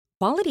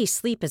Quality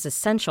sleep is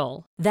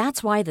essential.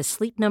 That's why the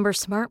Sleep Number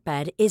Smart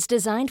Bed is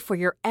designed for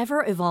your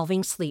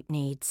ever-evolving sleep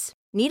needs.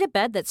 Need a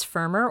bed that's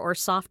firmer or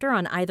softer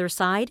on either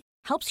side?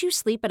 Helps you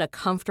sleep at a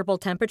comfortable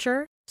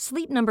temperature?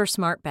 Sleep Number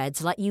Smart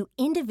Beds let you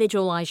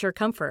individualize your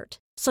comfort,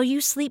 so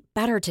you sleep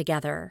better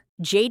together.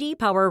 J.D.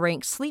 Power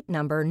ranks Sleep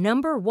Number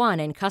number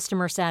one in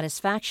customer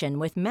satisfaction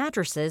with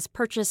mattresses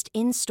purchased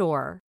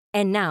in-store.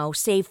 And now,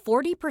 save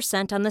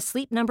 40% on the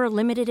Sleep Number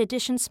Limited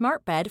Edition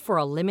Smart Bed for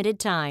a limited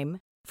time.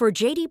 For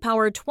J.D.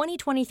 Power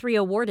 2023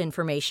 award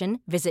information,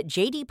 visit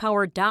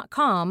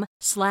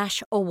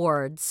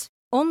jdpower.com/awards.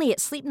 Only at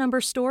Sleep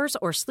Number stores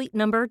or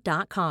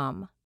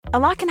sleepnumber.com. A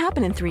lot can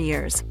happen in 3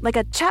 years, like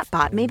a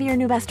chatbot may be your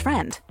new best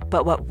friend.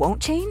 But what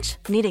won't change?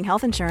 Needing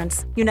health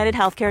insurance. United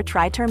Healthcare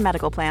Tri-Term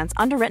Medical Plans,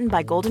 underwritten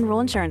by Golden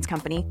Rule Insurance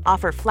Company,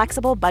 offer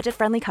flexible,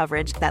 budget-friendly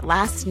coverage that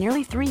lasts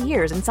nearly 3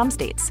 years in some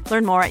states.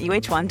 Learn more at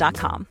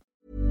uh1.com.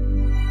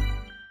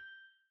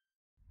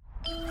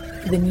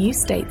 The New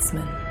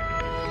Statesman.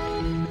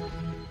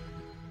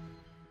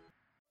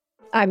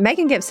 I'm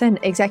Megan Gibson,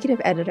 Executive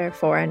Editor,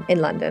 Foreign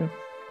in London.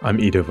 I'm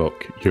Ido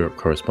Vock, Europe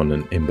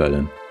Correspondent in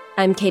Berlin.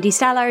 I'm Katie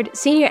Stallard,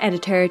 Senior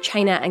Editor,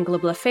 China and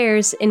Global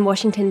Affairs in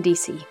Washington,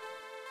 D.C.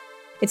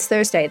 It's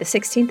Thursday, the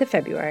 16th of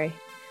February.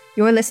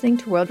 You're listening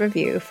to World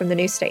Review from The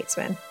New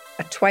Statesman,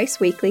 a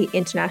twice-weekly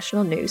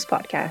international news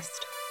podcast.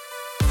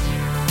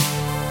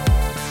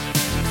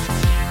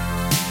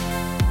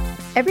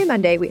 Every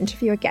Monday, we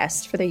interview a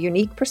guest for their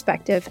unique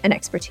perspective and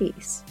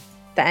expertise.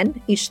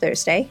 Then, each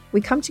Thursday,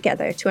 we come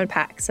together to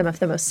unpack some of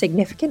the most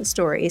significant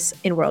stories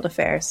in world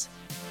affairs.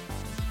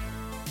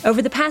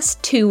 Over the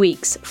past 2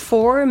 weeks,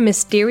 4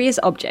 mysterious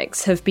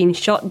objects have been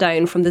shot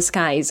down from the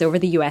skies over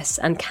the US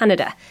and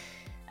Canada.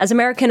 As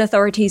American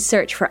authorities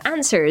search for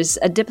answers,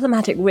 a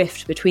diplomatic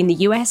rift between the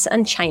US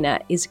and China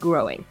is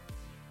growing.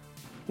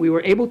 We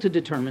were able to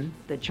determine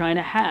that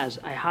China has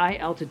a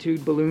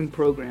high-altitude balloon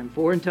program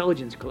for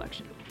intelligence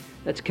collection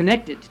that's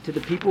connected to the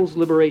People's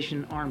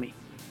Liberation Army.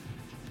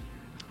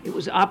 It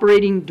was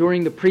operating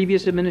during the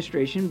previous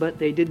administration, but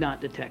they did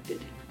not detect it.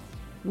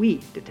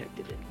 We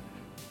detected it.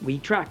 We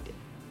tracked it.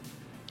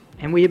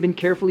 And we have been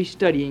carefully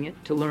studying it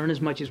to learn as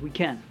much as we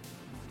can.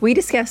 We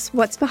discuss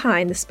what's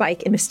behind the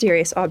spike in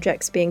mysterious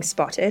objects being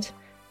spotted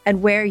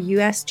and where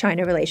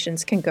US-China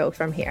relations can go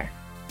from here.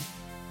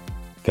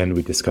 Then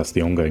we discuss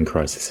the ongoing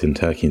crisis in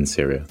Turkey and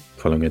Syria,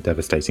 following a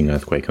devastating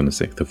earthquake on the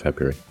 6th of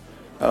February.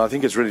 I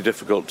think it's really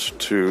difficult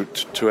to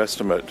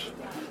estimate,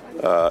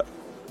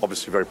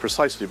 obviously very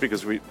precisely,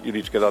 because you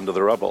need to get under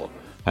the rubble.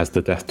 As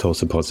the death toll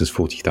surpasses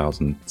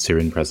 40,000,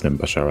 Syrian President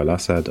Bashar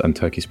al-Assad and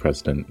Turkey's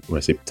President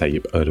Recep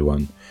Tayyip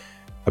Erdogan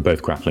are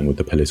both grappling with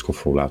the political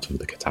fallout of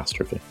the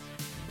catastrophe.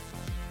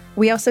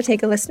 We also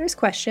take a listener's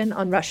question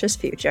on Russia's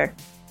future.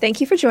 Thank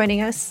you for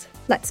joining us.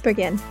 Let's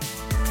begin.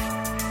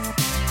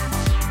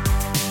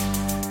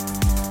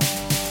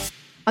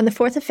 On the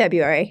 4th of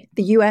February,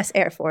 the US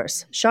Air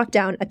Force shot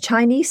down a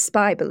Chinese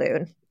spy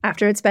balloon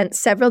after it spent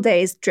several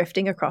days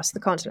drifting across the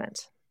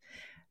continent.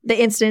 The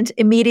incident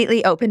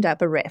immediately opened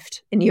up a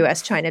rift in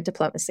US-China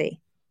diplomacy,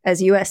 as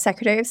US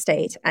Secretary of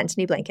State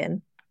Antony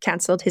Blinken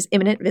cancelled his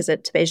imminent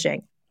visit to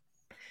Beijing.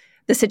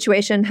 The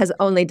situation has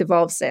only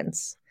devolved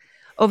since.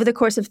 Over the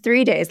course of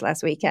 3 days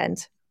last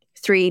weekend,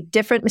 3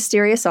 different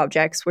mysterious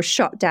objects were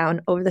shot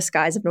down over the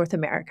skies of North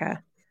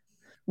America.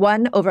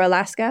 One over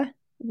Alaska,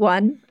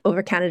 one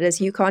over Canada's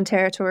Yukon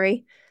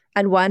Territory,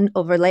 and one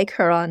over Lake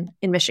Huron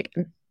in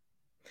Michigan.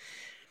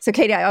 So,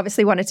 Katie, I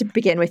obviously wanted to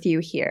begin with you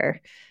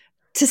here.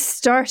 To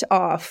start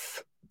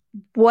off,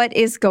 what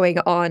is going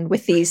on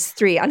with these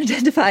 3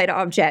 unidentified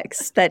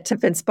objects that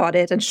have been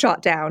spotted and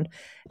shot down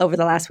over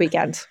the last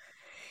weekend?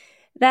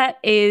 That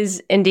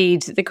is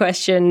indeed the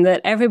question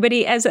that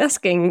everybody is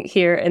asking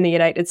here in the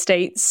United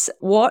States.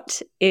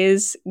 What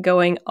is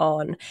going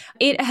on?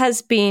 It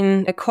has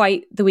been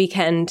quite the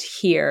weekend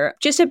here.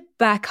 Just to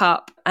back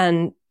up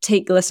and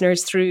take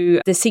listeners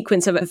through the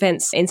sequence of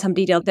events in some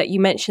detail that you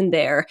mentioned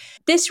there.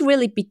 This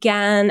really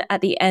began at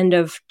the end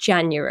of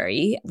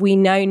January. We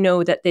now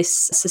know that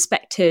this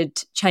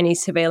suspected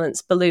Chinese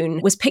surveillance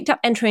balloon was picked up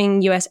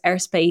entering US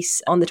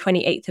airspace on the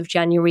 28th of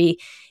January.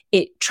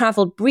 It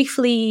traveled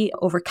briefly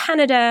over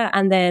Canada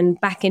and then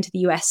back into the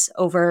US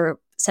over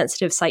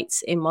sensitive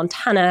sites in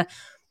Montana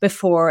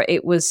before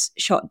it was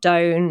shot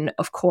down,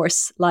 of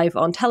course, live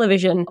on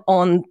television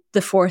on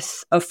the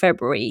 4th of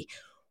February.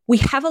 We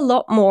have a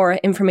lot more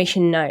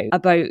information now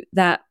about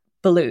that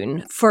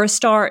balloon. For a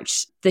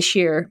start, the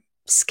sheer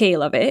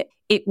scale of it.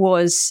 It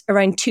was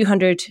around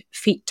 200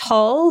 feet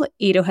tall.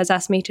 Ido has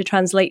asked me to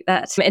translate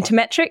that into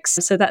metrics,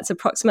 so that's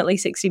approximately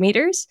 60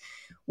 meters,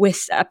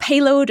 with a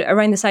payload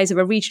around the size of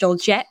a regional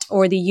jet,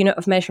 or the unit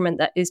of measurement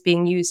that is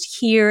being used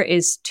here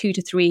is 2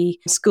 to 3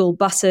 school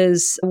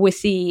buses,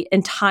 with the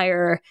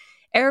entire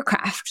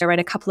aircraft around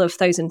a couple of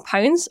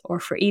 £1,000, or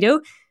for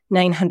Ido,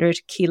 900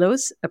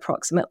 kilos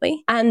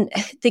approximately. And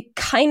the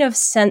kind of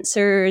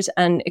sensors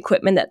and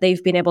equipment that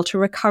they've been able to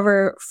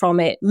recover from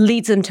it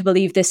leads them to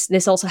believe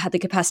this also had the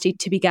capacity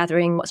to be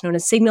gathering what's known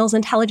as signals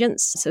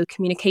intelligence, so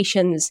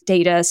communications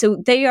data. So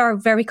they are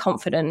very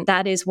confident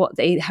that is what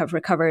they have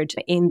recovered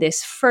in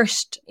this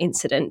first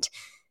incident.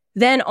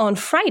 Then on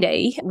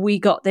Friday, we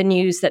got the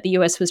news that the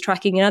US was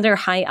tracking another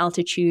high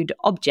altitude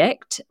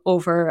object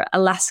over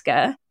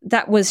Alaska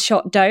that was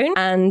shot down.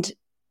 And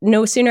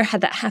no sooner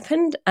had that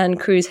happened and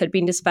crews had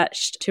been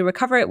dispatched to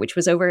recover it, which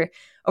was over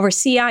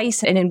sea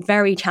ice and in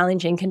very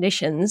challenging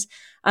conditions.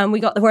 We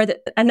got the word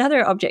that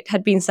another object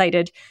had been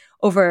sighted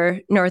over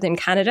northern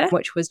Canada,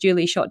 which was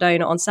duly shot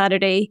down on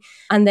Saturday.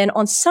 And then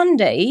on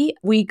Sunday,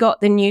 we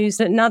got the news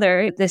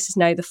that this is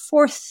now the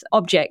fourth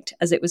object,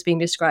 as it was being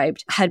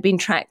described, had been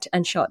tracked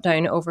and shot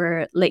down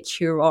over Lake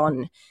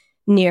Huron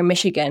near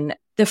Michigan.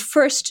 The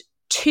first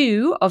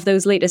two of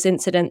those latest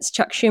incidents,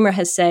 Chuck Schumer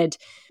has said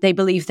they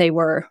believe they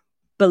were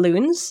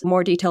balloons.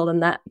 More detail than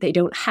that they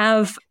don't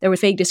have. There were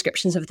vague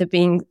descriptions of them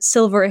being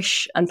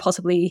silverish and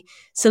possibly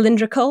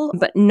cylindrical,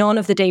 but none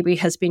of the debris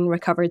has been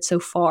recovered so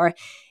far.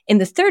 In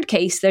the third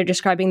case, they're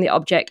describing the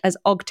object as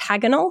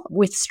octagonal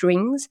with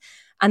strings,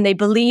 and they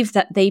believe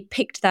that they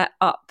picked that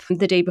up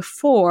the day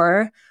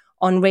before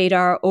on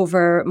radar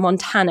over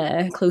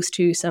Montana, close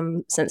to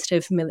some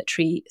sensitive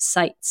military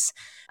sites.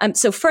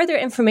 So further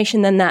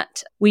information than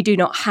that, we do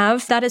not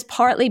have. That is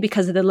partly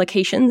because of the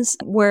locations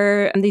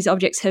where these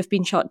objects have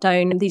been shot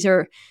down. These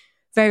are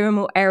very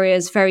remote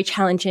areas, very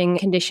challenging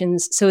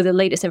conditions. So the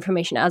latest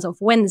information as of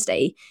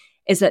Wednesday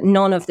is that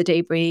none of the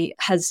debris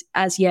has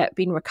as yet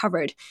been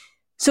recovered.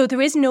 So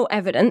there is no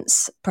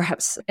evidence,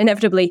 perhaps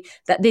inevitably,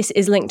 that this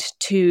is linked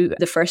to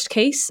the first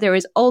case. There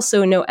is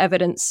also no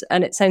evidence,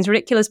 and it sounds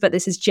ridiculous, but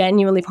this is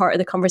genuinely part of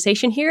the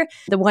conversation here.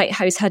 The White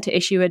House had to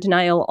issue a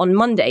denial on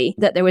Monday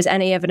that there was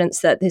any evidence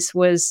that this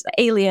was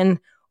alien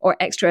or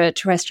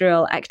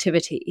extraterrestrial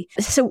activity.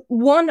 So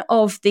one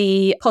of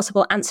the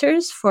possible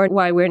answers for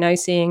why we're now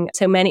seeing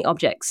so many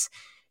objects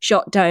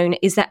shot down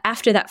is that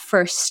after that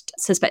first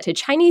suspected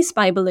Chinese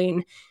spy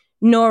balloon,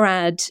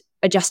 NORAD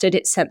adjusted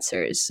its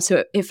sensors. So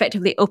it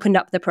effectively opened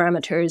up the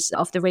parameters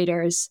of the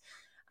radars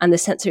and the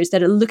sensors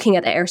that are looking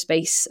at the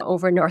airspace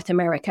over North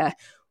America,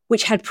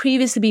 which had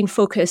previously been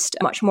focused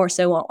much more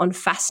so on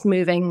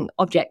fast-moving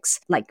objects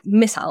like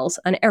missiles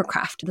and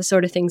aircraft, the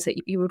sort of things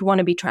that you would want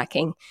to be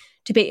tracking,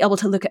 to be able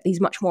to look at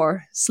these much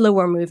more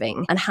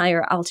slower-moving and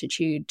higher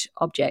altitude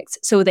objects.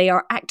 So they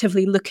are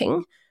actively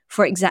looking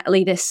for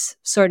exactly this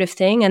sort of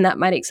thing, and that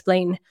might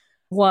explain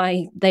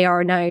why they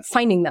are now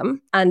finding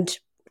them. And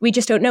we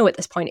just don't know at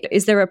this point.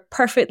 Is there a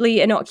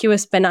perfectly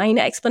innocuous, benign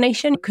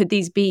explanation? Could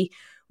these be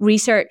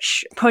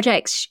research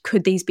projects?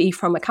 Could these be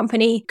from a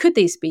company? Could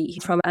these be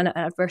from an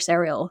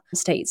adversarial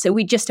state? So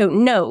we just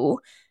don't know.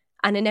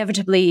 And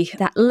inevitably,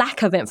 that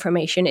lack of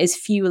information is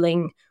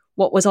fueling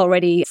what was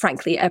already,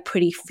 frankly, a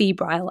pretty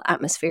febrile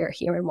atmosphere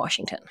here in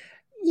Washington.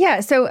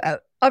 Yeah, so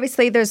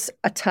obviously there's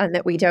a ton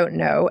that we don't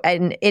know,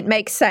 and it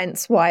makes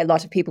sense why a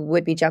lot of people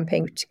would be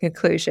jumping to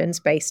conclusions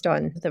based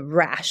on the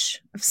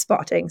rash of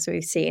spottings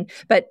we've seen.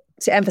 But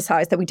to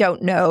emphasize that we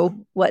don't know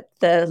what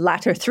the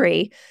latter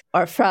three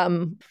are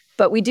from,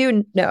 but we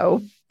do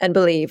know and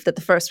believe that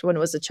the first one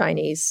was a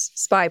Chinese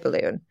spy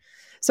balloon.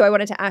 So I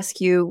wanted to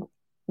ask you,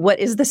 what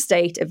is the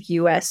state of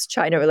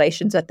US-China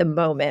relations at the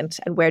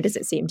moment, and where does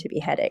it seem to be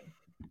heading?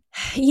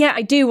 Yeah,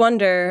 I do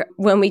wonder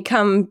when we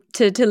come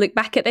to look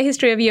back at the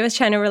history of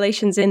US-China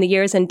relations in the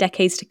years and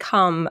decades to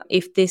come,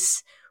 if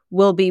this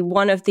will be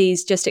one of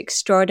these just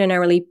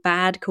extraordinarily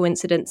bad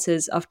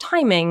coincidences of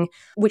timing,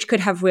 which could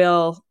have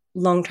real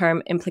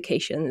long-term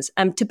implications.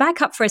 To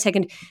back up for a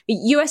second,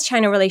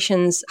 US-China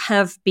relations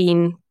have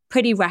been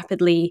pretty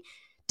rapidly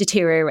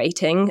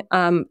deteriorating.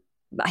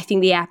 I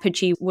think the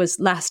apogee was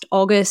last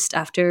August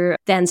after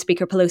then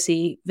Speaker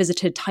Pelosi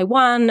visited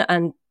Taiwan,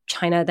 and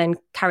China then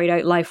carried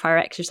out live-fire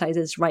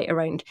exercises right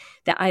around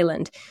the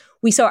island.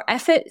 We saw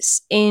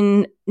efforts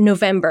in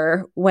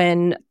November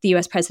when the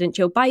US President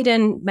Joe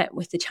Biden met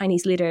with the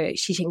Chinese leader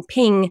Xi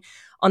Jinping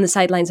on the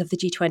sidelines of the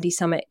G20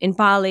 summit in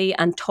Bali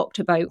and talked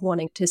about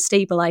wanting to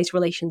stabilize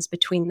relations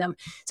between them.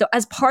 So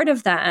as part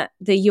of that,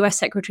 the US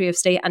Secretary of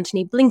State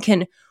Antony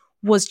Blinken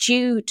was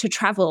due to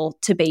travel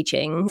to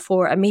Beijing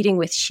for a meeting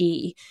with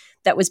Xi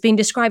that was being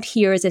described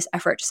here as this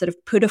effort to sort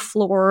of put a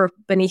floor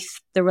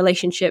beneath the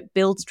relationship,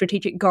 build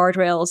strategic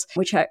guardrails,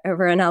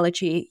 whichever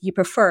analogy you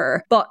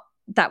prefer. But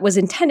that was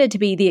intended to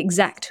be the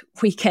exact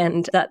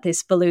weekend that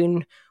this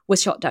balloon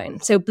was shot down.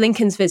 So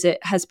Blinken's visit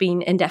has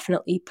been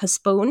indefinitely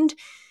postponed.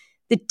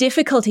 The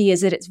difficulty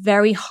is that it's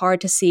very hard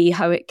to see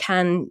how it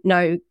can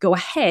now go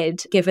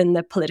ahead given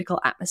the political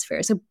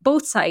atmosphere. So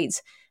both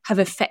sides have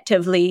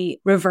effectively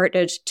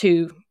reverted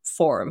to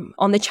form.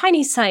 On the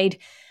Chinese side,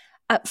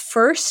 at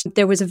first,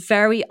 there was a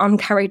very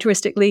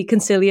uncharacteristically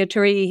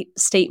conciliatory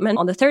statement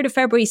on the 3rd of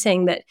February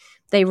saying that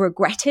they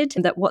regretted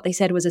that what they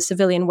said was a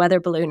civilian weather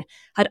balloon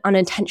had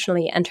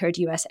unintentionally entered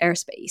US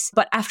airspace.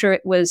 But after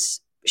it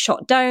was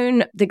shot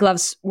down, the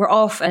gloves were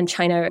off, and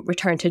China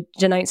returned to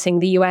denouncing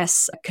the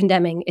US,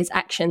 condemning its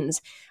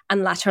actions,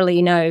 and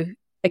laterally now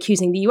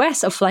accusing the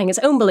US of flying its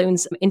own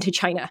balloons into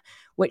China,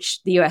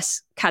 which the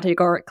US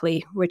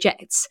categorically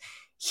rejects.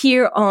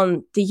 Here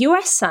on the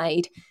US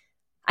side,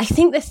 I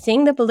think the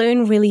thing the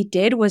balloon really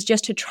did was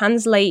just to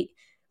translate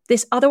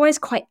this otherwise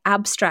quite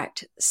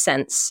abstract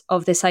sense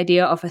of this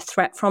idea of a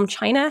threat from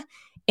China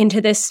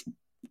into this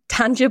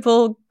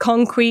tangible,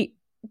 concrete,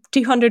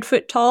 200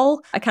 foot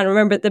tall, I can't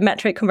remember the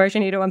metric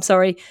conversion, I'm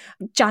sorry,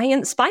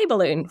 giant spy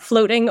balloon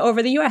floating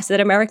over the US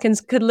that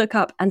Americans could look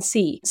up and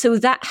see. So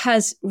that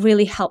has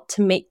really helped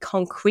to make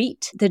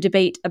concrete the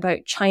debate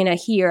about China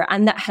here.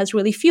 And that has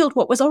really fueled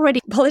what was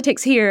already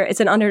politics here, it's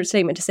an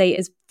understatement to say,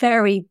 is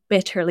very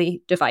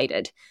bitterly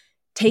divided.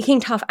 Taking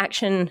tough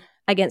action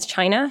against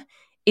China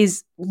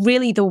is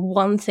really the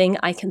one thing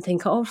I can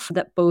think of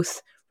that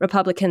both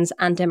Republicans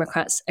and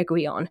Democrats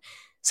agree on.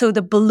 So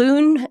the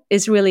balloon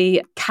is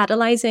really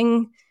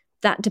catalyzing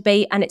that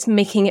debate, and it's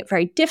making it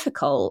very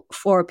difficult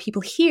for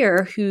people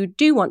here who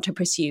do want to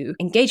pursue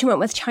engagement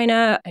with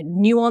China, a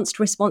nuanced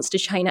response to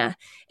China.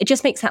 It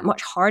just makes that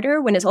much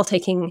harder when it's all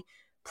taking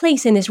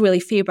place in this really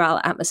febrile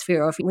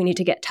atmosphere of we need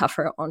to get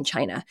tougher on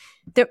China.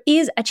 There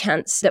is a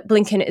chance that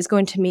Blinken is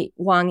going to meet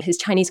Wang, his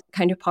Chinese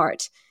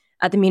counterpart,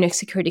 at the Munich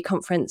Security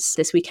Conference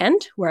this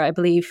weekend, where I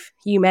believe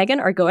you,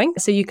 Megan, are going,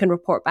 so you can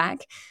report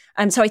back.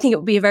 So I think it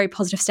would be a very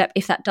positive step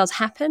if that does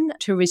happen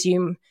to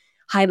resume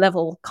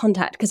high-level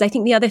contact. Because I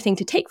think the other thing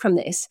to take from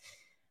this,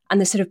 and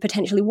the sort of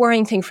potentially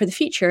worrying thing for the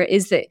future,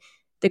 is that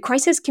the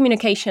crisis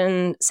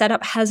communication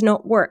setup has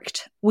not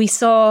worked. We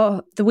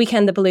saw the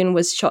weekend the balloon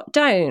was shot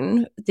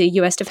down, the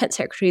US Defense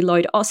Secretary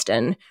Lloyd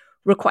Austin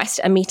request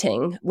a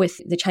meeting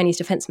with the Chinese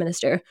Defense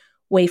Minister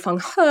Wei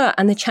Fenghe,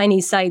 and the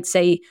Chinese side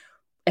say,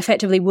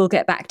 effectively, we'll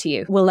get back to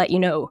you. We'll let you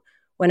know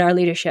when our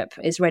leadership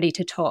is ready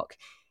to talk.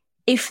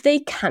 If they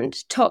can't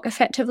talk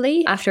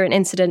effectively after an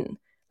incident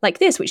like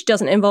this, which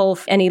doesn't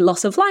involve any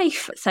loss of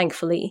life,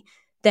 thankfully,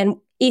 then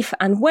if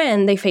and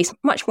when they face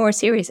much more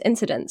serious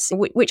incidents,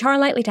 which are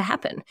likely to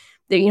happen,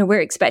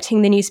 we're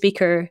expecting the new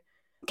speaker,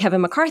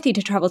 Kevin McCarthy,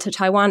 to travel to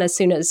Taiwan as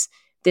soon as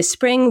this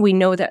spring. We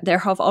know that there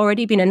have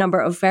already been a number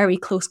of very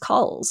close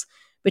calls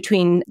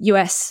between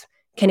US,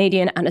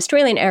 Canadian and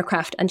Australian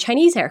aircraft and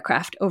Chinese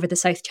aircraft over the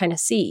South China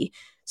Sea.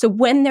 So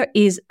when there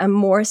is a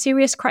more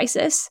serious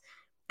crisis,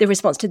 the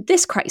response to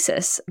this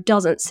crisis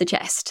doesn't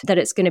suggest that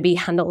it's going to be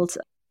handled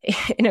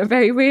in a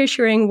very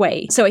reassuring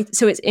way. So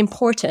it's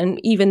important,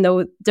 even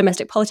though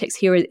domestic politics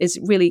here is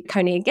really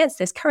counting against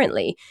this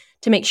currently,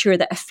 to make sure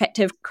that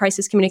effective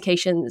crisis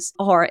communications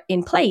are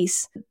in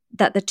place,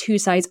 that the two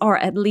sides are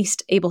at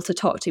least able to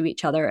talk to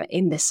each other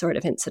in this sort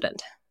of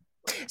incident.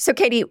 So,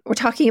 Katie, we're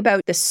talking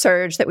about the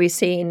surge that we've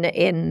seen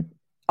in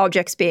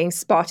objects being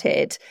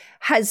spotted.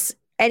 Has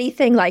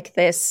anything like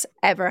this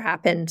ever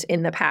happened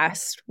in the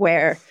past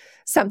where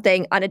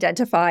something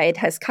unidentified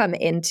has come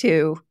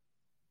into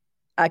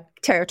a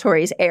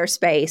territory's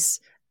airspace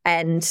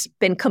and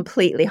been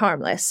completely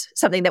harmless,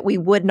 something that we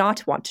would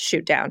not want to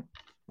shoot down?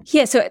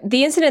 Yeah, so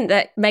the incident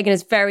that Megan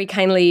is very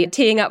kindly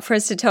teeing up for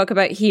us to talk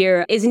about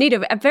here is indeed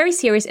a very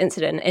serious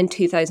incident in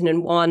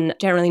 2001,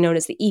 generally known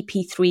as the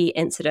EP3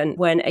 incident,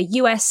 when a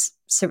US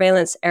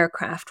surveillance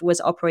aircraft was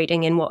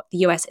operating in what the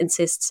US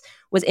insists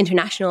was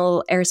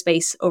international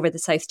airspace over the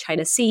South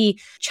China Sea.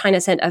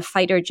 China sent a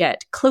fighter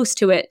jet close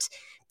to it.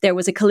 There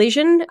was a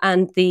collision,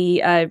 and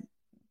the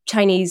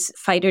Chinese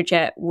fighter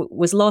jet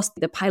was lost.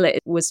 The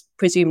pilot was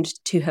presumed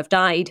to have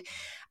died.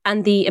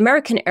 And the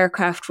American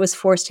aircraft was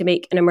forced to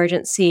make an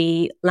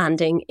emergency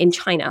landing in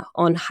China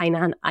on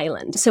Hainan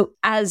Island. So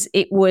as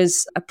it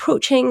was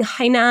approaching,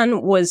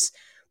 Hainan was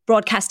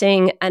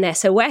broadcasting an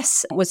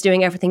SOS, was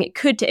doing everything it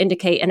could to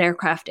indicate an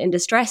aircraft in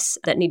distress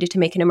that needed to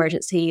make an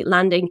emergency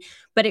landing,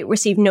 but it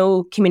received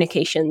no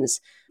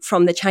communications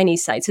from the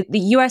Chinese side. So the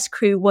US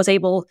crew was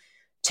able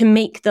to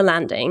make the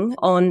landing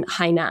on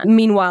Hainan.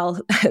 Meanwhile,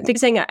 they're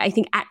saying, I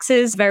think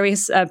axes,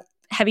 various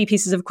heavy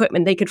pieces of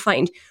equipment they could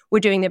find, were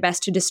doing their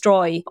best to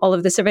destroy all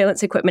of the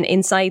surveillance equipment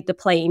inside the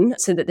plane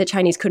so that the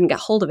Chinese couldn't get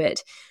hold of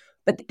it.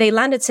 But they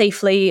landed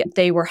safely.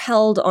 They were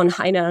held on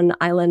Hainan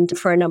Island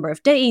for a number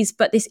of days.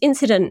 But this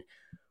incident,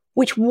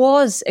 which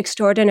was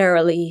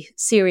extraordinarily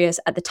serious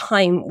at the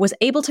time, was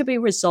able to be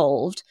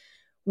resolved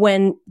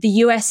when the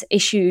US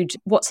issued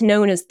what's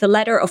known as the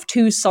letter of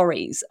two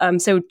sorries.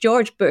 So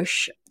George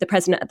Bush, the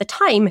president at the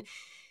time,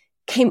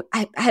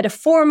 had a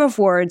form of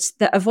words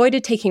that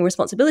avoided taking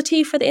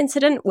responsibility for the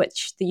incident,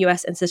 which the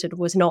US insisted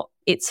was not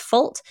its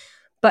fault,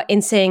 but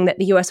in saying that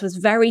the US was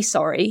very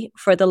sorry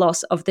for the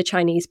loss of the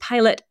Chinese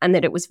pilot, and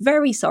that it was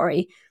very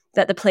sorry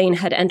that the plane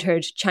had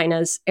entered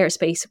China's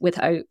airspace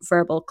without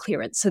verbal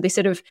clearance. So they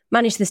sort of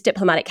managed this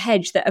diplomatic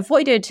hedge that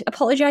avoided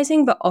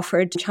apologizing, but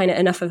offered China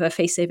enough of a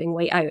face-saving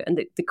way out.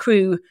 And the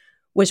crew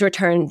was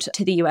returned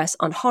to the US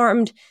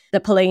unharmed.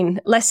 The plane,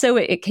 less so,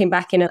 it came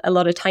back in a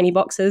lot of tiny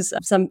boxes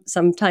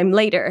some time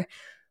later.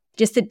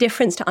 Just the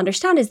difference to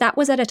understand is that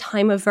was at a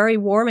time of very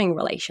warming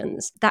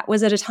relations. That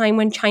was at a time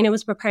when China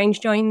was preparing to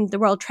join the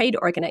World Trade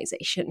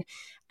Organization.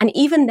 And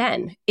even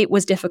then, it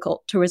was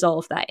difficult to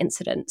resolve that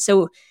incident.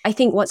 So I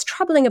think what's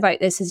troubling about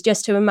this is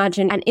just to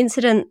imagine an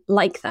incident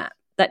like that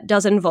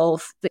does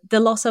involve the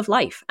loss of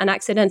life, an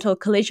accidental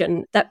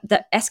collision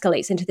that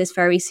escalates into this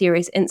very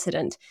serious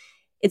incident.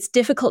 It's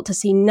difficult to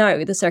see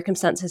now the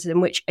circumstances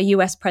in which a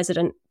US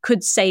president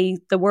could say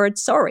the word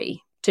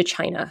sorry to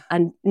China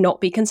and not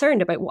be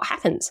concerned about what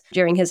happens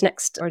during his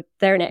next or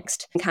their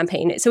next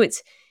campaign. So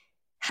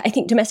I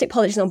think domestic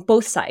politics on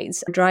both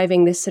sides are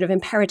driving this sort of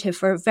imperative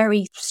for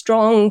very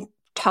strong,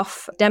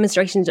 tough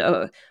demonstrations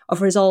of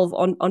resolve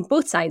on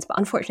both sides. But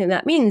unfortunately,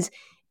 that means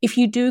if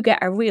you do get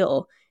a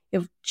real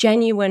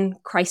genuine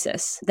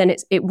crisis, then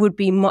it would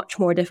be much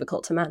more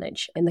difficult to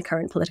manage in the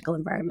current political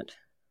environment.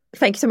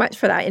 Thank you so much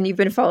for that. And you've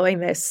been following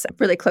this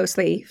really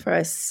closely for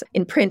us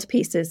in print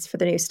pieces for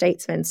the New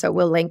Statesman. So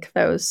we'll link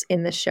those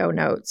in the show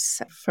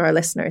notes for our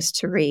listeners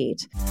to read.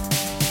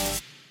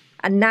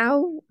 And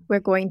now we're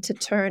going to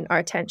turn our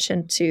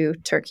attention to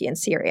Turkey and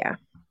Syria,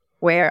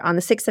 where on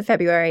the 6th of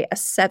February, a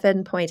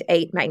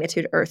 7.8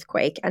 magnitude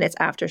earthquake and its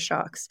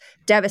aftershocks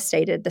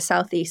devastated the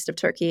southeast of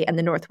Turkey and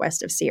the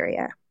northwest of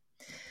Syria.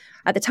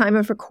 At the time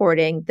of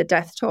recording, the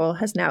death toll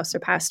has now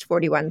surpassed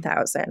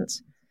 41,000.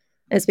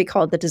 It's been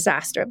called the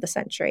disaster of the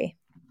century.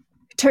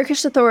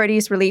 Turkish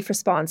authorities' relief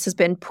response has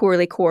been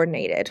poorly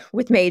coordinated,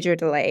 with major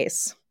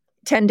delays.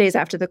 10 days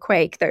after the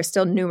quake, there are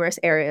still numerous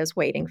areas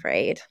waiting for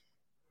aid.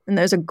 And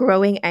there's a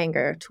growing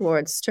anger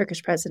towards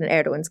Turkish President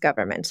Erdogan's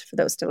government for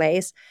those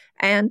delays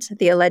and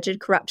the alleged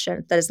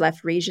corruption that has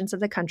left regions of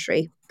the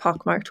country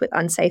pockmarked with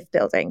unsafe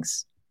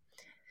buildings.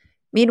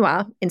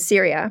 Meanwhile, in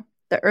Syria,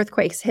 the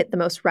earthquakes hit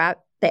the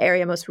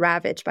area most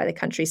ravaged by the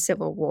country's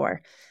civil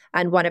war,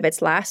 and one of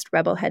its last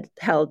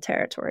rebel-held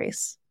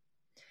territories.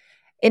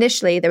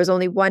 Initially, there was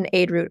only one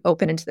aid route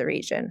open into the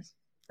region.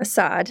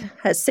 Assad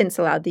has since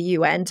allowed the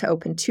UN to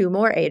open 2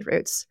 more aid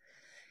routes.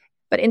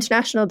 But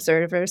international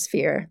observers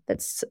fear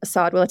that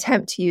Assad will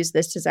attempt to use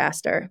this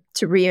disaster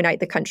to reunite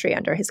the country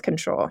under his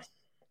control.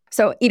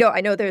 So,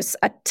 I know there's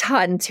a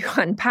ton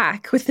to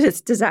unpack with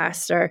this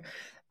disaster,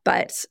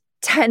 but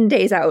 10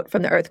 days out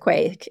from the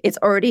earthquake, it's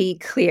already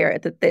clear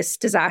that this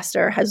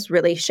disaster has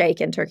really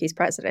shaken Turkey's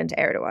President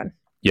Erdogan.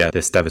 Yeah,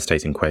 this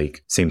devastating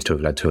quake seems to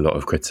have led to a lot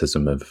of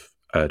criticism of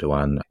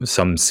Erdogan.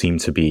 Some seem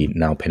to be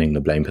now pinning the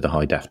blame for the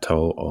high death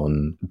toll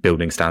on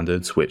building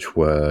standards, which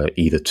were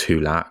either too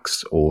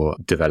lax or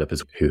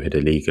developers who had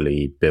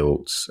illegally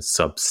built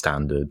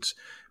substandard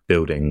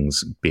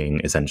buildings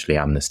being essentially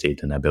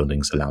amnestied and their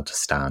buildings allowed to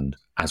stand.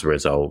 As a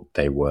result,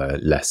 they were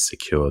less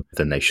secure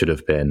than they should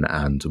have been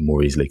and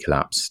more easily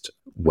collapsed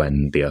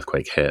when the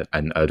earthquake hit.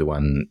 And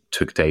Erdogan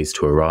took days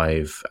to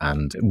arrive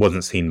and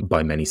wasn't seen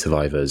by many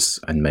survivors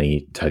and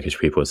many Turkish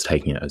people as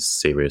taking it as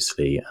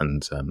seriously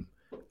and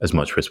as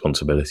much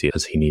responsibility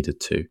as he needed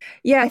to.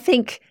 Yeah, I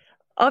think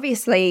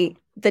obviously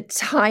the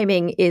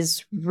timing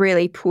is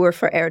really poor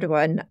for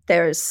Erdogan.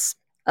 There's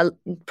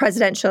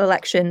presidential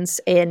elections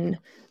in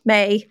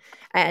May,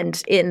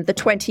 and in the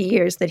 20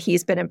 years that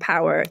he's been in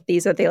power,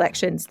 these are the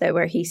elections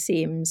where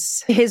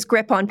his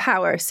grip on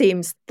power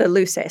seems the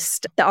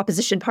loosest. The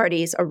opposition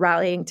parties are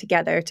rallying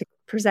together to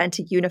present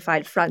a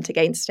unified front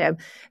against him.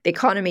 The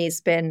economy's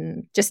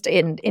been just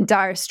in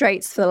dire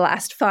straits for the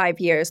last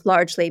 5 years,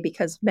 largely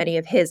because of many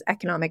of his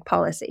economic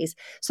policies.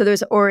 So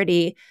there's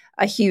already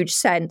a huge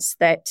sense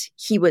that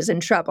he was in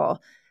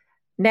trouble.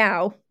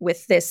 Now,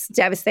 with this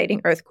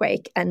devastating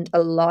earthquake and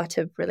a lot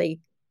of really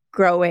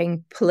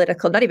growing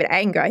political, not even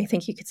anger, I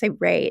think you could say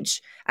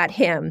rage at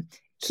him,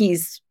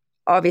 he's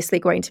obviously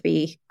going to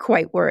be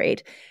quite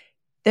worried.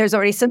 There's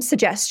already some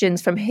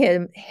suggestions from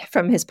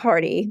his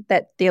party,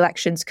 that the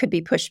elections could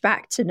be pushed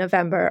back to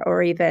November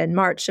or even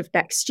March of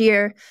next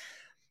year.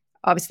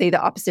 Obviously,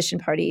 the opposition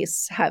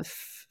parties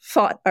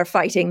are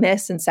fighting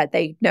this and said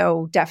they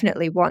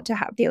definitely want to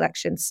have the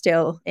elections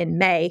still in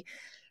May.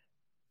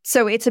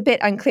 So it's a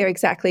bit unclear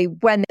exactly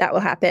when that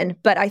will happen.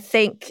 But I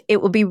think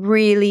it will be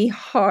really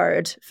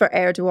hard for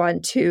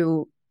Erdogan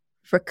to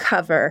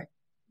recover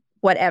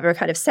whatever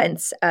kind of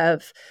sense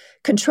of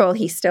control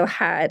he still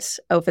had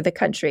over the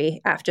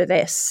country after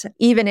this.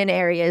 Even in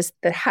areas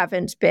that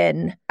haven't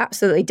been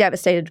absolutely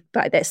devastated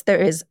by this, there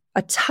is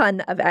a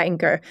ton of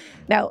anger.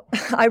 Now,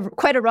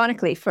 quite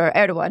ironically for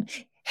Erdogan,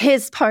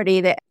 his party,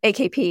 the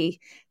AKP,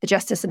 the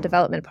Justice and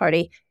Development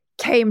Party,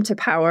 came to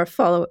power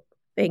following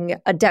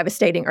a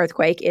devastating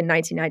earthquake in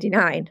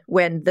 1999,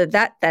 when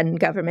that then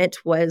government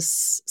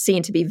was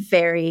seen to be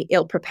very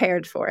ill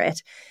prepared for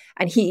it.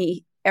 And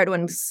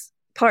Erdogan's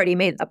party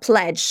made a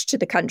pledge to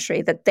the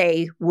country that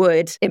they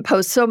would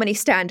impose so many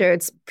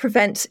standards,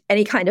 prevent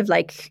any kind of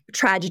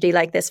tragedy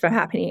like this from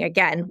happening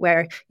again,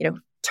 where,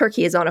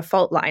 Turkey is on a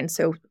fault line,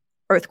 so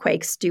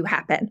earthquakes do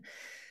happen.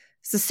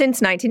 So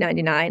since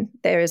 1999,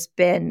 there's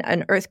been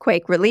an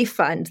earthquake relief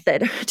fund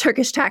that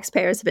Turkish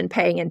taxpayers have been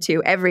paying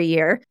into every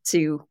year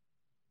to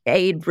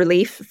aid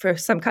relief for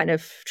some kind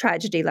of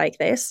tragedy like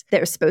this.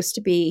 They're supposed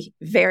to be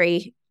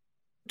very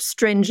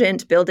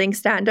stringent building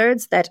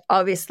standards that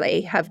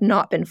obviously have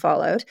not been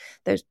followed.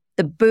 There's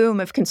the boom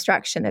of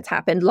construction that's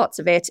happened, lots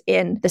of it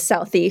in the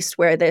southeast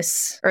where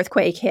this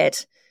earthquake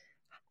hit,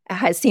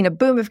 has seen a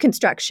boom of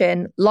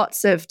construction,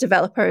 lots of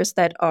developers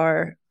that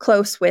are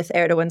close with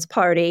Erdogan's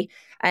party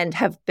and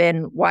have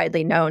been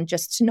widely known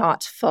just to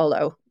not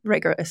follow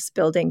rigorous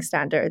building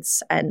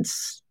standards. And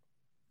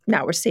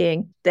now we're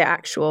seeing the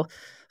actual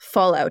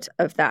fallout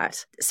of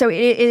that. So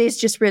it is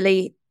just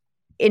really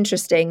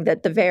interesting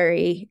that the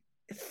very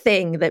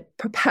thing that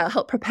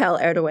helped propel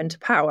Erdogan to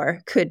power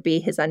could be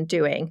his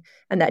undoing,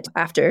 and that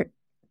after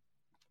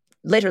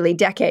literally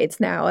decades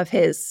now of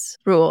his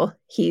rule,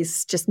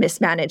 he's just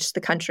mismanaged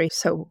the country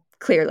so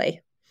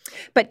clearly.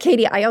 But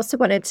Katie, I also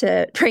wanted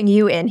to bring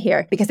you in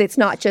here because it's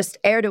not just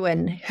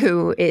Erdogan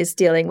who is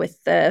dealing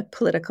with the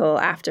political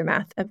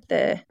aftermath of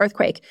the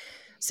earthquake.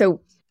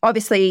 So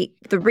obviously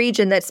the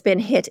region that's been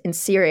hit in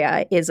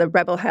Syria is a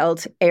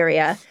rebel-held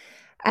area.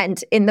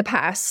 And in the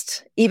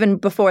past, even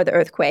before the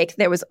earthquake,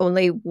 there was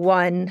only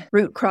one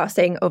route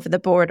crossing over the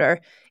border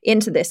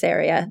into this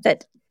area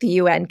that the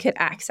UN could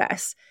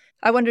access.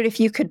 I wondered if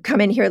you could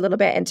come in here a little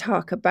bit and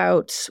talk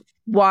about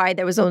why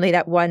there was only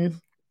that one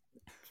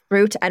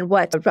route and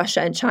what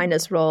Russia and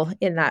China's role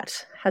in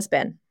that has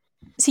been.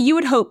 So you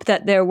would hope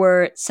that there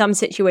were some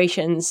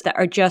situations that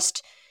are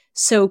just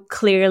so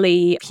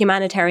clearly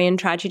humanitarian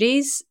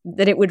tragedies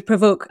that it would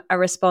provoke a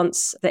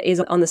response that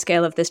is on the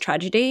scale of this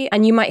tragedy.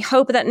 And you might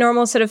hope that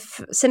normal sort of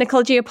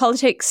cynical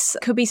geopolitics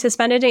could be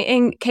suspended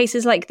in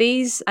cases like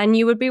these, and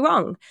you would be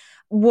wrong.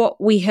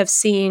 What we have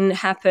seen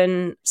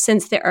happen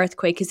since the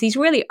earthquake is these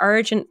really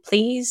urgent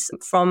pleas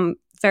from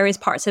various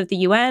parts of the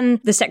UN,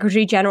 the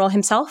Secretary General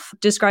himself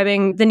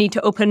describing the need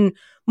to open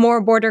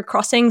more border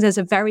crossings as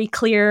a very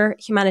clear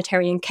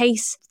humanitarian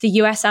case. The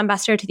US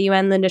Ambassador to the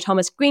UN, Linda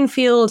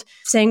Thomas-Greenfield,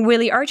 saying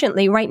really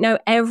urgently, right now,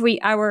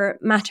 every hour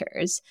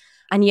matters.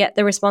 And yet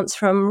the response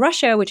from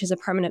Russia, which is a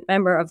permanent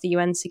member of the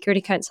UN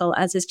Security Council,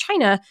 as is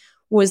China,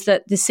 was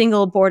that the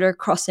single border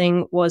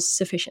crossing was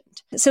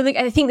sufficient. So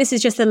I think this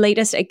is just the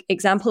latest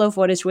example of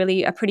what is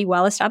really a pretty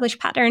well-established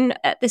pattern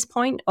at this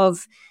point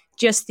of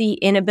just the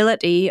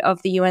inability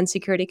of the UN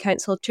Security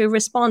Council to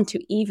respond to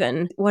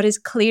even what is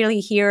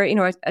clearly here,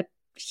 a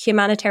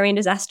humanitarian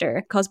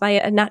disaster caused by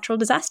a natural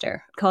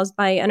disaster, caused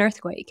by an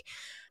earthquake.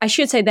 I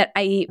should say that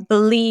I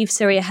believe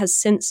Syria has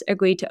since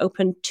agreed to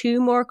open 2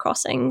 more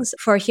crossings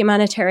for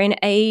humanitarian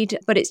aid,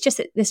 but it's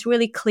just this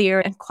really clear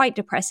and quite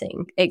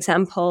depressing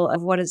example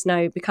of what has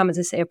now become, as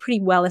I say, a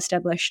pretty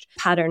well-established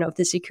pattern of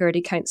the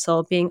Security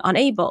Council being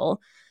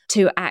unable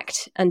to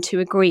act and to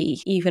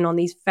agree even on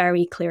these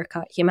very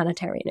clear-cut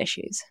humanitarian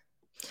issues.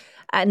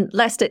 And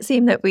lest it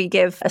seem that we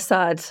give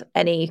Assad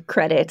any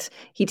credit,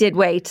 he did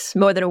wait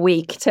more than a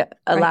week to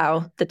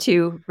allow the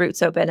 2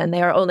 routes open, and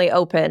they are only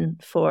open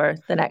for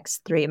the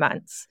next 3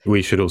 months.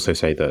 We should also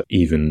say that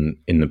even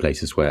in the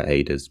places where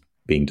aid is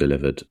being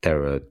delivered,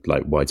 there are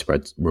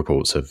widespread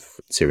reports of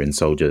Syrian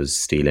soldiers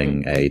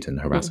stealing aid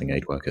and harassing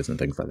aid workers and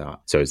things like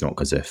that. So it's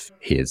not as if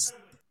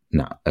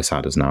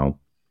Assad has now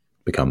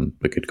become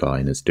the good guy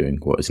and is doing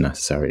what is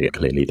necessary.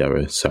 Clearly, there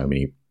are so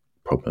many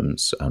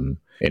problems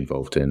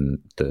involved in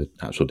the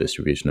actual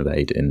distribution of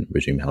aid in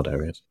regime-held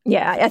areas.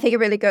 Yeah, I think it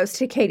really goes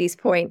to Katie's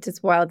point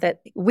as well,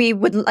 that we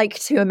would like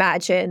to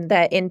imagine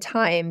that in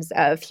times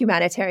of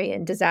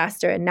humanitarian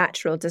disaster and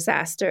natural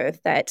disaster,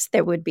 that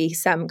there would be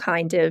some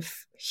kind of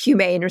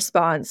humane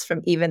response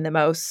from even the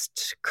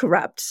most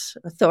corrupt,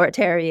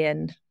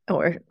 authoritarian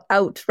or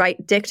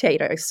outright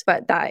dictators.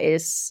 But that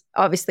is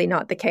obviously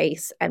not the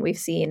case. And we've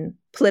seen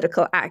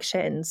political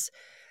actions,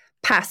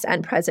 past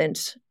and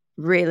present,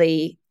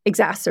 really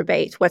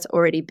exacerbate what's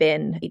already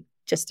been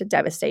just a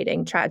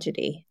devastating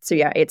tragedy. So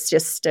yeah, it's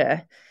just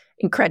an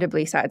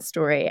incredibly sad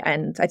story.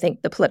 And I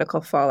think the political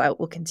fallout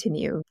will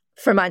continue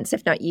for months,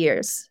 if not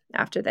years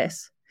after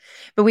this.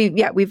 But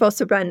we've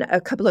also run a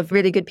couple of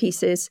really good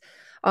pieces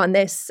on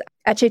this.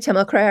 Ece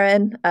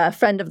Temel-Karahan, a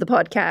friend of the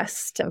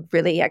podcast, a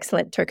really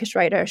excellent Turkish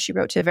writer, she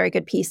wrote a very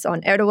good piece on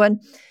Erdogan.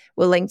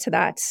 We'll link to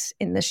that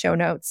in the show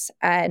notes.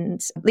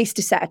 And Lise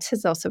Doucet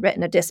has also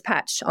written a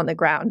dispatch on the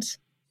ground.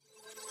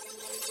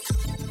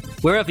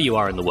 Wherever you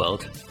are in the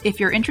world, if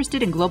you're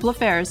interested in global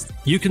affairs,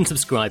 you can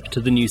subscribe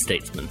to The New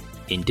Statesman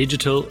in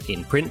digital,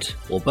 in print,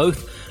 or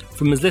both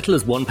from as little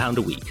as £1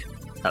 a week.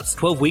 That's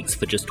 12 weeks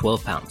for just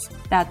 £12.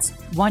 That's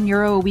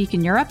 €1 a week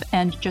in Europe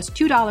and just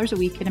 $2 a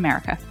week in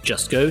America.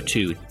 Just go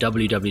to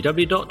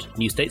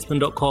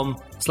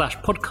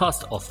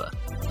www.newstatesman.com/podcast offer.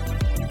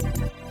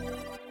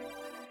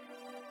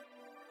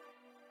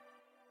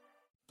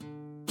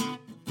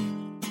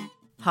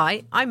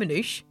 Hi, I'm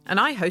Anoush,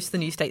 and I host the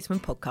New Statesman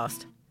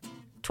podcast.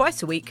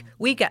 Twice a week,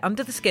 we get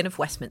under the skin of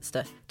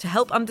Westminster to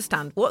help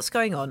understand what's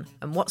going on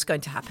and what's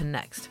going to happen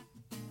next.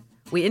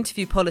 We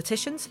interview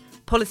politicians,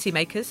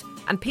 policymakers,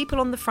 and people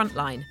on the front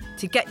line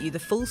to get you the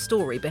full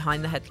story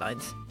behind the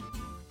headlines.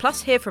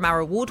 Plus, hear from our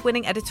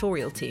award-winning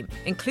editorial team,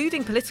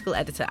 including political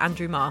editor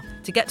Andrew Marr,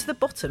 to get to the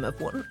bottom of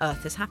what on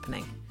earth is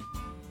happening.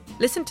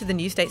 Listen to the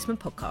New Statesman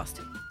podcast.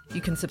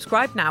 You can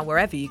subscribe now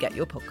wherever you get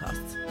your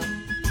podcasts.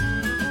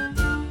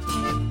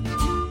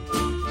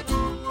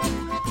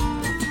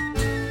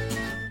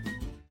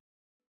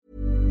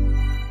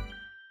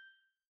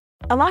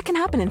 A lot can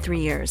happen in 3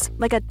 years,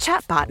 like a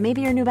chatbot may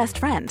be your new best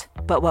friend.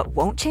 But what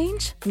won't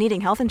change? Needing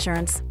health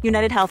insurance.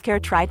 United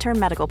Healthcare Tri-Term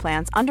Medical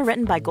Plans,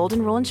 underwritten by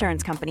Golden Rule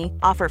Insurance Company,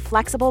 offer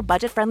flexible,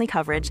 budget-friendly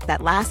coverage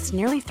that lasts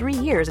nearly 3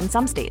 years in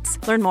some states.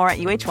 Learn more at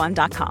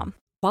uh1.com.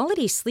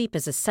 Quality sleep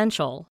is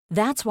essential.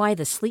 That's why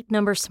the Sleep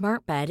Number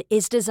Smart Bed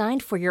is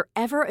designed for your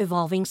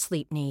ever-evolving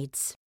sleep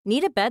needs.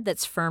 Need a bed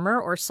that's firmer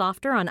or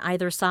softer on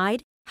either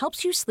side?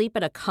 Helps you sleep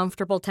at a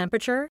comfortable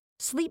temperature?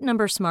 Sleep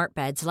Number Smart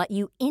Beds let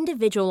you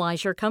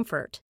individualize your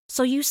comfort,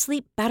 so you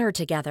sleep better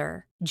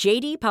together.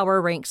 J.D.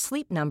 Power ranks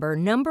Sleep Number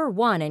number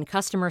 1 in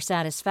customer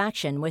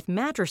satisfaction with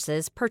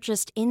mattresses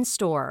purchased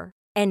in-store.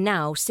 And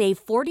now, save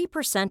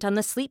 40% on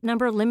the Sleep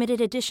Number Limited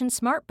Edition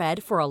Smart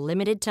Bed for a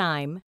limited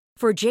time.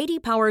 For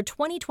J.D. Power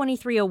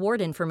 2023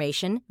 award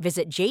information,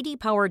 visit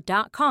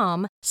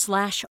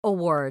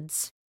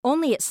jdpower.com/awards.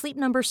 Only at Sleep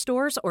Number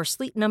stores or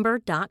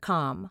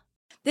sleepnumber.com.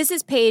 This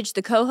is Paige,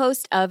 the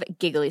co-host of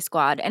Giggly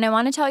Squad, and I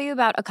want to tell you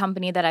about a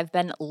company that I've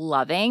been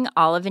loving,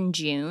 Olive &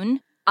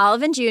 June.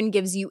 Olive & June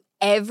gives you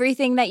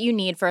everything that you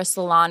need for a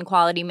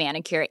salon-quality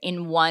manicure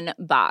in one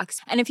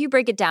box. And if you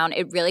break it down,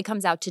 it really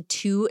comes out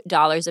to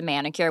 $2 a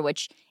manicure,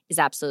 which is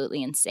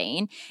absolutely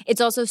insane.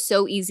 It's also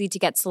so easy to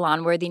get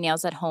salon-worthy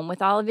nails at home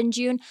with Olive &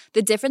 June.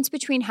 The difference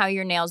between how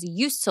your nails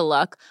used to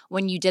look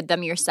when you did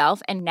them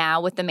yourself and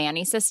now with the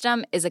Mani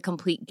system is a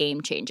complete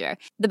game changer.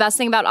 The best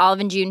thing about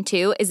Olive & June,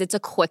 too, is it's a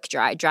quick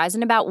dry. Dries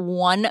in about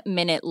 1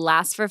 minute,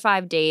 lasts for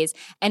 5 days,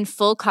 and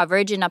full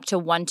coverage in up to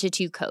 1 to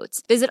 2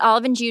 coats. Visit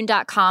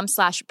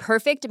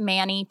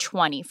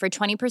oliveandjune.com/perfectmani20 for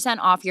 20%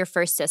 off your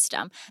first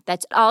system.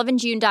 That's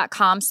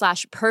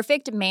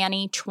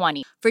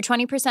oliveandjune.com/perfectmani20 for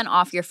 20%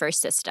 off your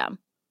first system.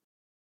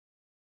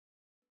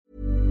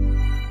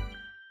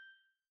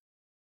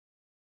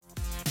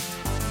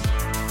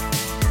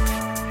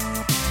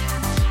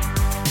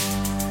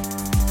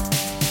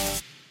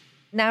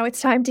 Now it's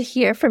time to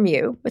hear from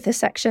you with a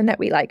section that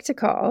we like to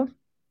call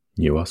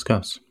You Ask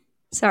Us.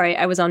 Sorry,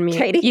 I was on mute.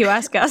 Katie? You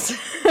ask us.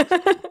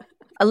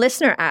 A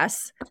listener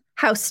asks,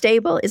 how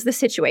stable is the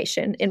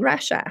situation in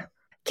Russia?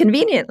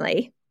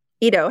 Conveniently,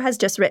 Ido has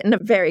just written a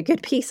very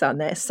good piece on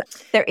this.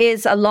 There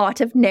is a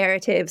lot of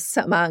narratives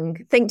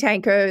among think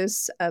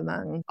tankers,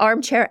 among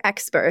armchair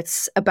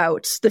experts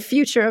about the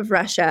future of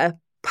Russia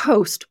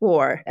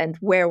post-war and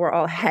where we're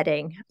all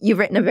heading. You've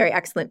written a very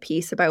excellent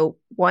piece about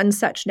one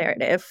such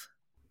narrative.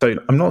 So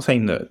I'm not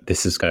saying that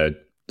this is a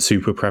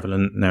super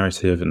prevalent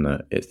narrative and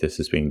that this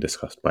is being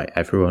discussed by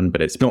everyone,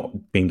 but it's not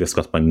being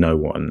discussed by no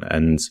one.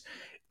 And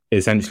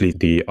essentially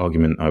the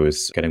argument I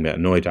was getting a bit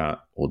annoyed at,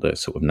 or the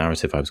sort of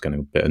narrative I was getting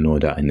a bit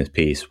annoyed at in this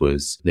piece,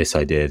 was this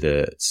idea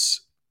that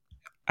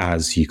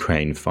as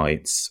Ukraine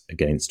fights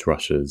against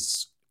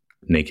Russia's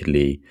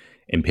nakedly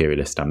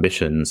imperialist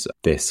ambitions,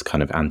 this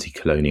kind of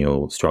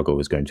anti-colonial struggle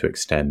is going to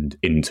extend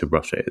into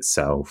Russia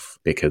itself,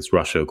 because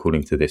Russia,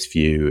 according to this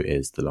view,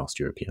 is the last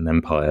European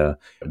empire.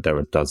 There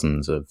are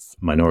dozens of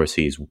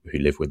minorities who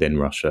live within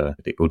Russia,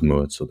 the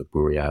Udmurts or the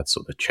Buryats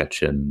or the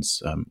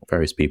Chechens,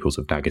 various peoples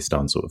of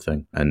Dagestan sort of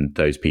thing. And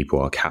those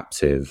people are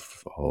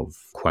captive of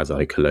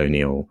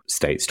quasi-colonial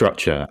state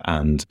structure,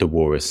 and the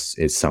war is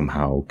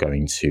somehow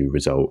going to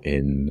result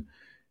in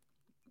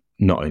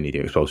not only the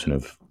expulsion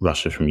of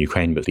Russia from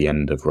Ukraine, but the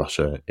end of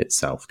Russia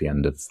itself, the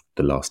end of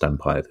the last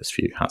empire, this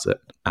view has it.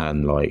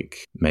 And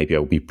maybe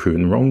I'll be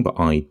proven wrong, but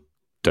I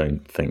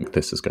don't think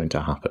this is going to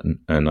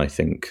happen. And I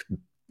think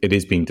it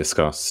is being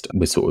discussed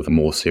with sort of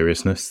more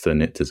seriousness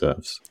than it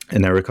deserves.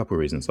 And there are a couple of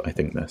reasons that I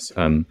think this.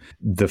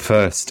 The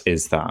first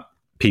is that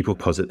people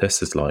posit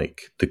this as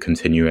the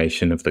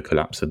continuation of the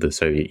collapse of the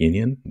Soviet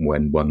Union,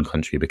 when one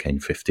country became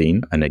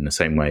 15. And in the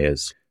same way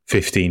as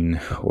 15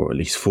 or at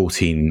least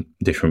 14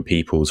 different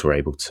peoples were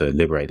able to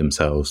liberate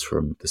themselves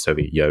from the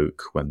Soviet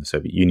yoke when the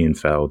Soviet Union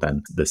fell,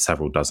 then there's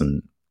several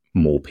dozen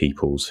more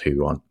peoples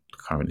who are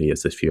currently,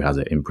 as this view has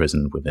it,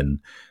 imprisoned within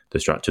the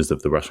structures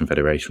of the Russian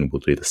Federation will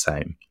do the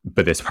same.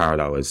 But this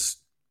parallel is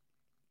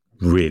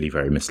really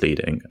very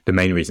misleading. The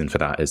main reason for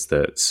that is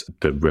that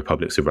the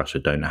republics of Russia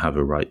don't have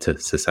a right to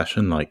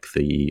secession like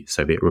the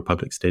Soviet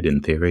republics did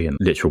in theory, and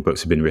literal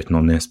books have been written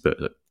on this, but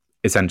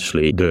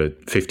essentially, the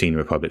 15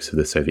 republics of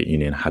the Soviet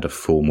Union had a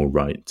formal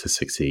right to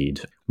succeed,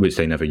 which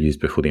they never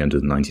used before the end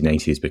of the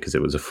 1980s because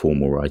it was a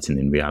formal right, and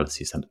in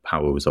reality,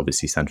 power was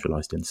obviously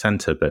centralized in the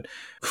center, but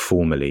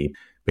formally,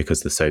 because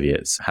the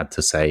Soviets had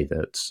to say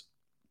that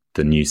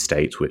the new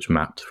state, which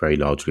mapped very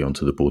largely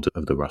onto the border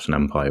of the Russian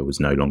Empire, was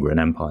no longer an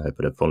empire,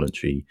 but a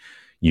voluntary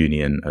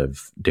union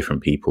of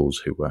different peoples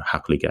who were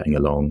happily getting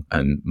along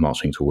and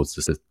marching towards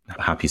this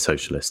happy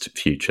socialist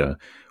future,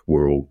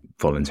 were all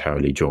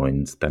voluntarily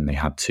joined, then they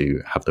had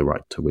to have the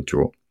right to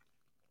withdraw.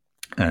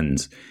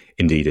 And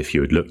indeed, if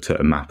you had looked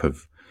at a map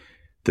of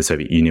the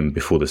Soviet Union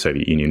before the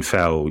Soviet Union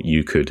fell,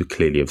 you could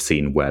clearly have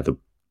seen where the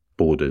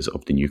borders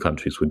of the new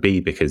countries would be,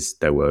 because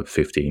there were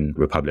 15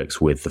 republics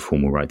with the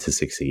formal right to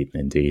succeed.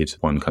 And indeed,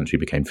 one country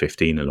became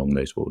 15 along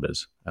those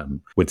borders,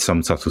 with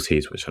some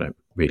subtleties, which I don't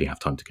really have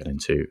time to get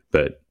into.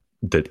 But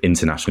the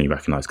internationally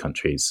recognized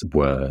countries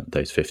were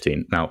those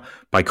 15. Now,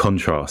 by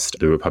contrast,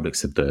 the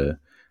republics of the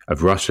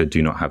of Russia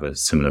do not have a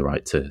similar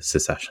right to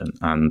secession.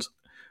 And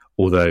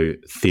although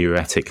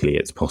theoretically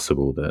it's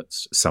possible that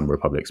some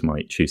republics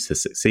might choose to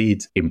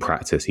secede, in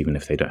practice, even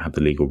if they don't have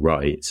the legal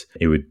right,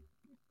 it would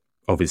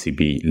obviously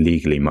be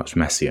legally much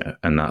messier.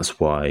 And that's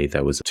why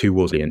there was 2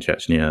 wars in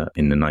Chechnya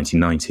in the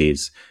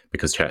 1990s,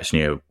 because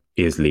Chechnya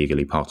is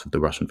legally part of the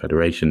Russian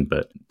Federation,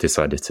 but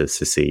decided to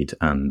secede,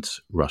 and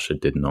Russia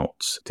did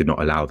not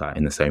allow that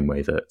in the same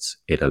way that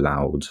it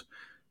allowed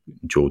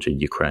Georgia,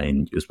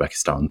 Ukraine,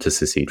 Uzbekistan to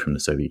secede from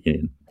the Soviet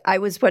Union. I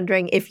was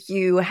wondering if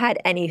you had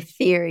any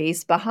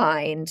theories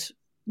behind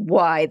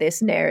why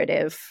this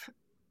narrative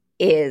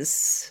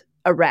is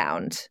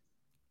around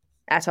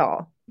at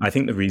all. I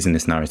think the reason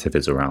this narrative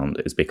is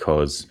around is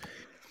because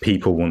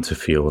people want to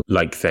feel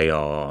like they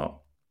are,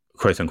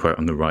 quote unquote,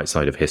 on the right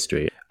side of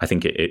history. I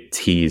think it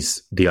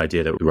teased the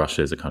idea that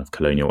Russia is a kind of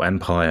colonial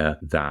empire,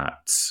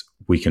 that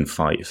we can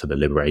fight for the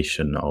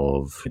liberation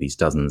of these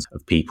dozens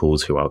of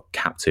peoples who are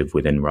captive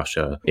within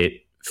Russia. It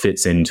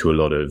fits into a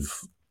lot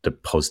of the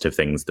positive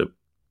things that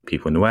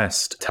people in the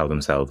West tell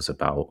themselves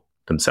about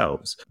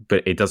themselves,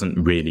 but it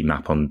doesn't really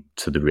map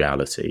onto the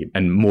reality.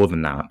 And more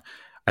than that,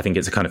 I think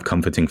it's a kind of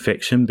comforting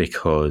fiction,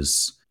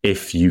 because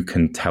if you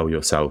can tell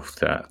yourself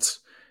that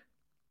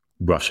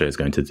Russia is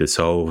going to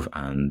dissolve,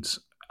 and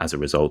as a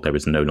result, there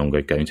is no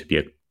longer going to be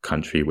a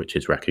country which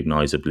is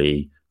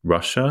recognizably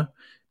Russia,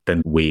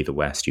 then we, the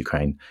West,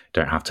 Ukraine,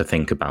 don't have to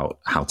think about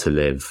how to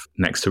live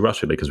next to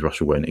Russia, because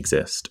Russia won't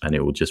exist. And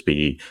it will just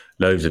be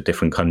loads of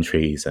different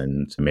countries,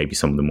 and maybe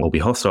some of them will be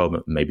hostile,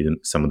 but maybe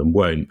some of them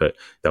won't. But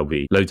there'll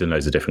be loads and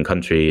loads of different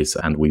countries,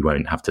 and we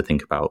won't have to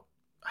think about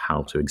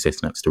how to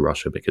exist next to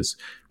Russia, because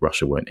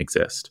Russia won't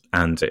exist.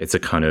 And it's a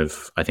kind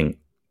of, I think,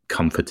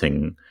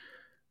 comforting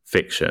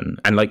fiction.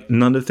 And like,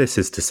 none of this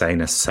is to say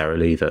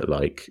necessarily that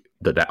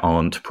that there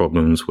aren't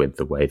problems with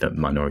the way that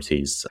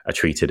minorities are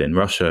treated in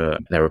Russia.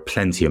 There are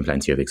plenty and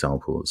plenty of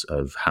examples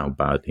of how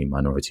badly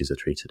minorities are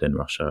treated in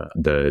Russia.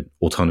 The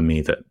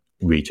autonomy that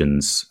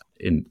regions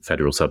in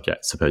federal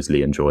subjects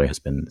supposedly enjoy has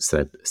been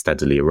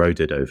steadily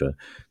eroded over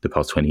the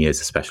past 20 years,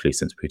 especially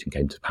since Putin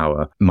came to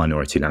power.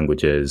 Minority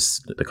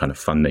languages, the kind of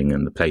funding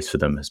and the place for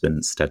them has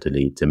been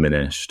steadily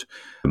diminished.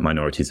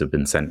 Minorities have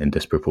been sent in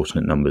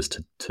disproportionate numbers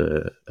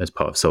to as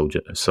part of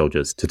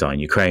soldiers to die in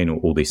Ukraine, or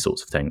all these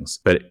sorts of things.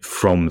 But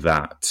from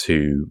that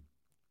to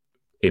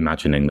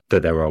imagining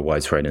that there are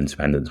widespread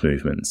independence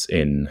movements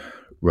in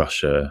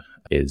Russia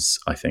is,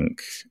 I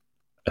think,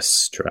 a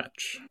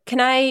stretch. Can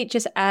I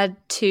just add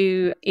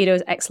to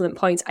Ido's excellent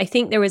points? I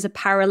think there is a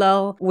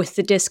parallel with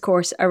the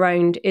discourse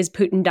around, is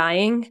Putin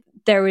dying?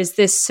 There is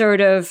this sort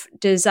of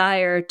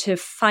desire to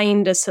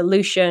find a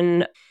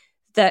solution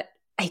that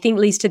I think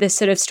leads to this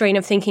sort of strain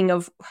of thinking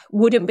of,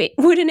 wouldn't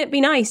it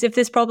be nice if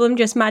this problem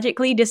just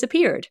magically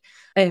disappeared?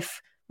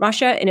 If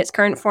Russia in its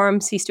current form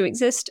ceased to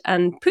exist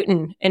and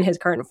Putin in his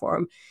current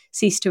form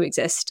ceased to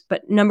exist.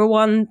 But number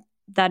one,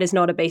 that is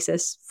not a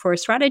basis for a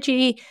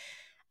strategy.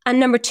 And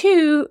number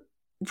two,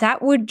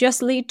 that would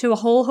just lead to a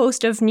whole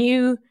host of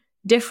new,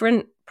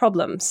 different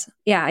problems.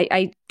 Yeah,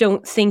 I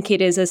don't think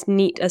it is as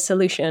neat a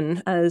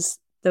solution as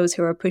those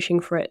who are pushing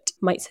for it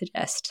might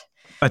suggest.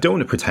 I don't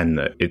want to pretend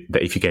that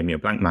if you gave me a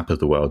blank map of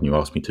the world and you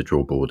asked me to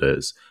draw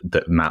borders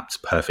that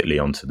mapped perfectly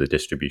onto the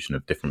distribution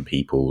of different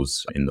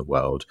peoples in the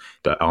world,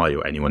 that I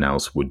or anyone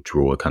else would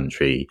draw a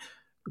country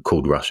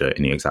called Russia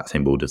in the exact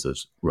same borders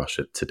as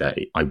Russia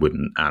today. I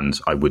wouldn't. And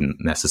I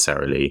wouldn't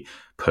necessarily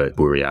put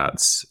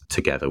Buryats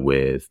together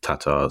with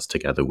Tatars,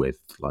 together with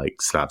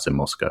like Slavs in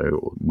Moscow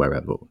or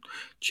wherever,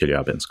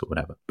 Chelyabinsk or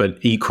whatever. But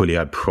equally,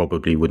 I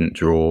probably wouldn't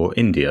draw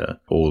India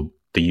or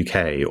the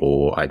UK,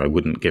 or I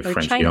wouldn't give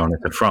French Guiana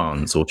to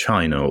France or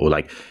China, or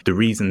like the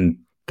reason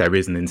there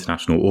is an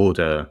international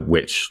order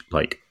which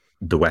like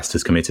the West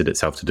has committed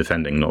itself to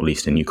defending, not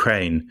least in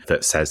Ukraine,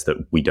 that says that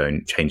we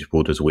don't change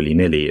borders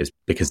willy-nilly, is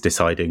because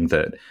deciding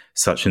that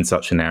such and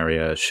such an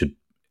area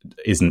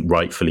isn't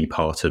rightfully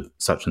part of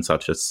such and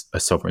such a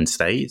sovereign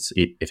state,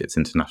 if it's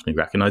internationally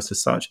recognized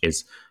as such,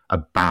 is a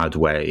bad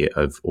way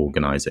of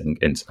organizing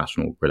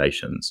international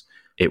relations.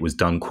 It was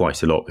done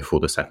quite a lot before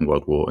the Second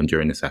World War and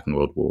during the Second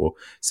World War,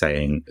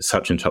 saying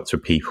such and such a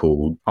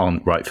people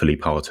aren't rightfully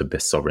part of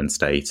this sovereign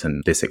state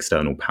and this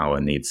external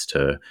power needs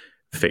to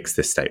fix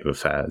this state of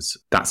affairs.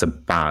 That's a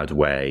bad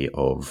way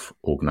of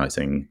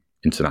organizing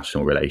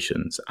international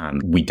relations.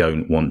 And we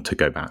don't want to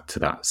go back to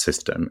that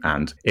system.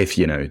 And if,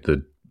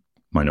 the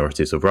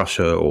minorities of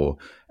Russia or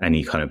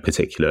any kind of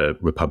particular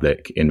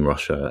republic in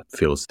Russia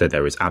feels that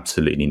there is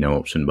absolutely no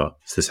option but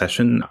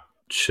secession,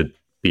 should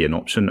be an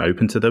option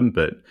open to them,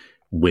 but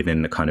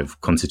within the kind of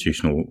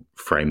constitutional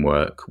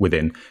framework,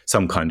 within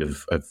some kind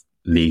of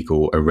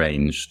legal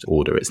arranged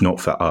order. It's not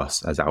for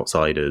us as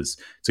outsiders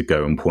to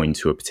go and point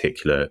to a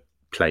particular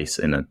place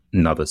in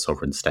another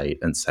sovereign state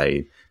and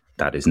say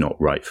that is not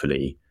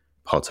rightfully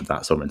part of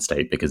that sovereign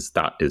state, because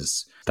that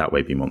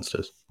way be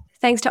monsters.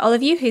 Thanks to all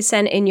of you who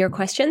sent in your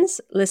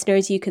questions.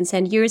 Listeners, you can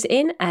send yours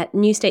in at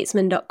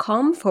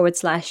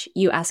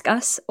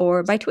newstatesman.com/youaskus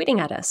or by tweeting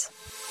at us.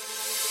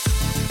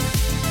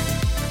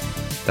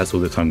 That's all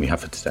the time we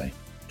have for today.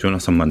 Join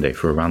us on Monday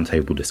for a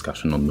roundtable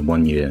discussion on the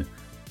 1-year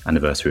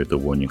anniversary of the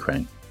war in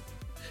Ukraine.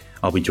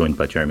 I'll be joined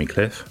by Jeremy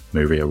Cliff,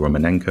 Maria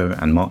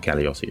Romanenko, and Mark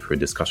Galeotti for a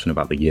discussion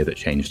about the year that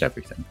changed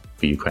everything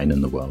for Ukraine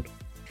and the world.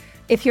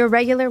 If you're a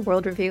regular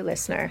World Review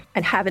listener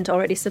and haven't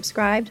already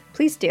subscribed,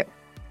 please do.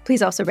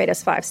 Please also rate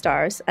us 5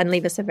 stars and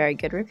leave us a very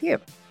good review.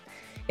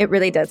 It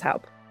really does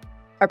help.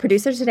 Our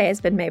producer today has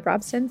been Maeve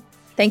Robson.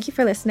 Thank you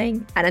for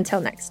listening, and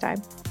until next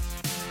time.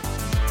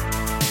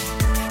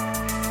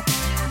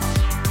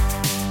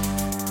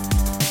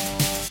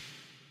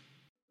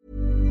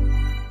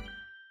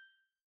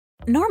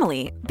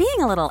 Normally, being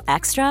a little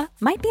extra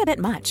might be a bit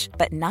much,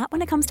 but not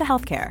when it comes to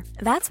healthcare.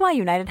 That's why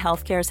United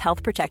Healthcare's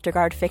Health Protector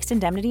Guard fixed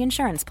indemnity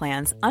insurance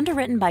plans,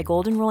 underwritten by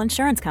Golden Rule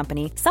Insurance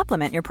Company,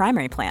 supplement your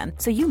primary plan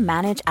so you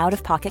manage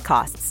out-of-pocket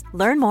costs.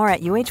 Learn more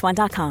at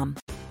uh1.com.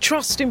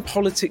 Trust in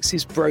politics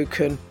is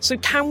broken, so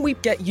can we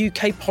get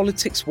UK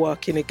politics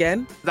working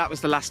again? That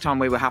was the last time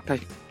we were happy.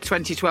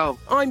 2012.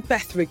 I'm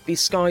Beth Rigby,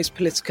 Sky's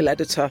political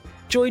editor.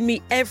 Join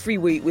me every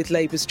week with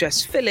Labour's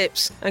Jess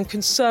Phillips and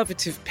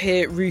Conservative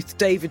peer Ruth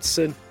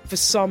Davidson for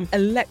some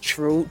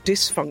electoral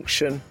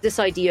dysfunction. This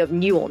idea of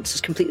nuance has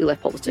completely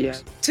left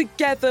politics. Yeah.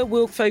 Together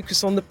we'll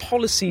focus on the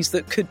policies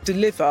that could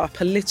deliver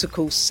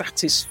political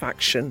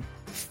satisfaction.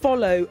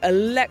 Follow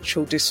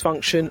Electoral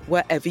Dysfunction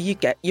wherever you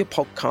get your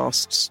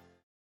podcasts.